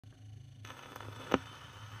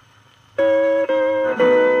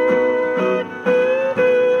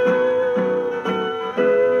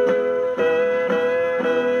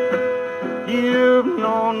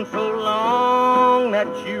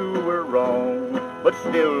but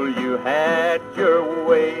still you had your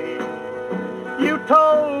way. You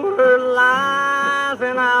told her lies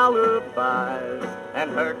and alibis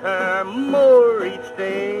and hurt her more each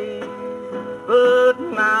day. But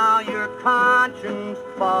now your conscience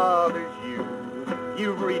bothers you.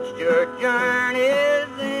 You've reached your journey's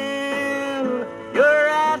end. You're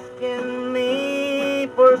asking me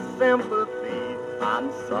for sympathy. I'm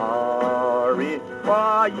sorry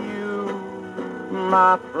for you,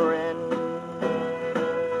 my friend.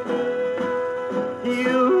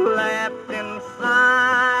 You laughed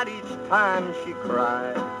inside each time she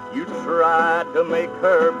cried. You tried to make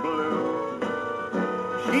her blue.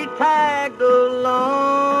 She tagged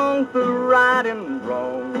along through right and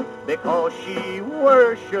wrong because she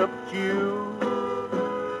worshipped you.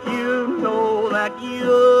 You know that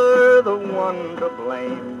you're the one to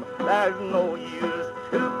blame. There's no use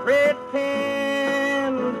to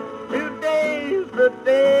pretend. Today's the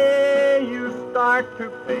day you start to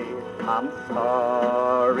pay. I'm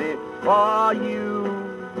sorry for you,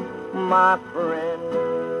 my friend.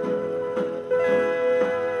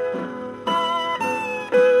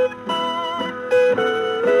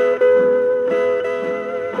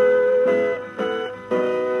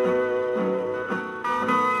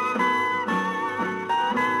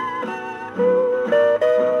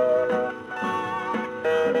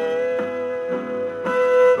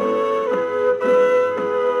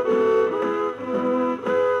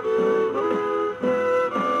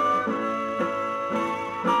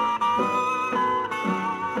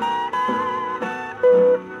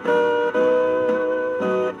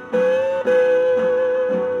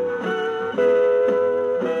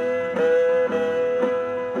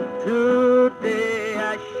 Today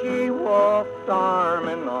as she walked arm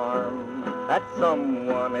in arm at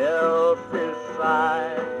someone else's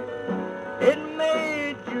side, it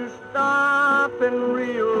made you stop and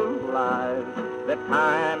realize that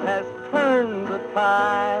time has turned the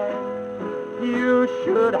tide. You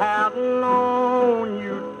should have known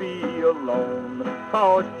you'd be alone,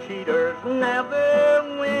 'cause cheaters never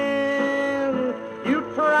win. You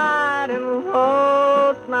tried and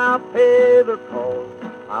lost, now pay the cost.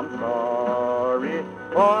 I'm sorry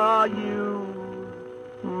for you,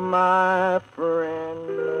 my